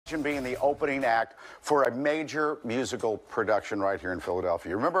Being the opening act for a major musical production right here in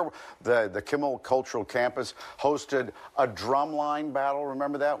Philadelphia. Remember the Kimmel Cultural Campus hosted a drumline battle?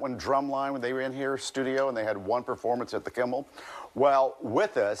 Remember that when they were in here studio and they had one performance at the Kimmel? Well,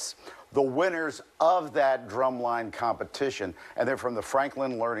 with us, the winners of that drumline competition, and they're from the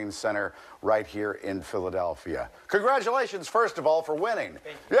Franklin Learning Center right here in Philadelphia. Congratulations, first of all, for winning.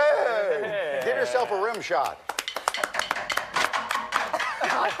 Thank you. Yay! Give yourself a rim shot.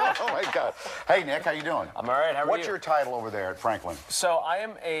 Oh my God. Hey Nick, how you doing? I'm all right, how are you? What's your title over there at Franklin? So I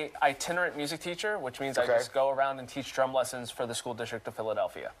am a itinerant music teacher, which means I just go around and teach drum lessons for the School District of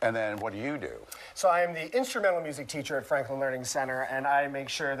Philadelphia. And then what do you do? So I am the instrumental music teacher at Franklin Learning Center, and I make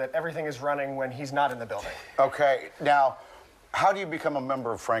sure that everything is running when he's not in the building. Okay, now, how do you become a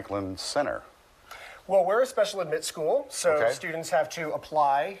member of Franklin Center? Well, we're a special admit school, so students have to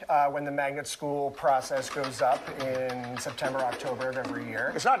apply when the magnet school process goes up in September, October of every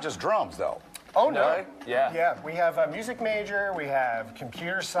year. It's not just drums, though. Oh, no. Right? Yeah. Yeah, we have a music major, we have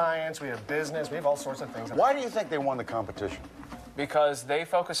computer science, we have business, we have all sorts of things. Why do you think they won the competition? Because they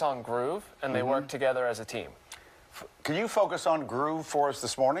focus on groove and they work together as a team. Can you focus on groove for us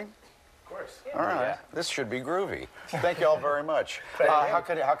this morning? Of course. All right. Yeah. This should be groovy. Thank you all very much. How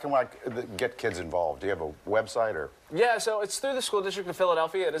can I get kids involved? Do you have a website or? Yeah, so it's through the School District of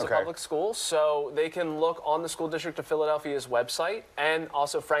Philadelphia. It is a public school, so they can look on the School District of Philadelphia's website, and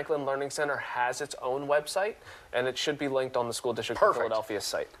also Franklin Learning Center has its own website, and it should be linked on the School District of Philadelphia's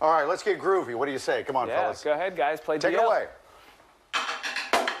site. All right, let's get groovy. What do you say? Come on, Yeah, fellas. go ahead, guys. Play Take it DL. away.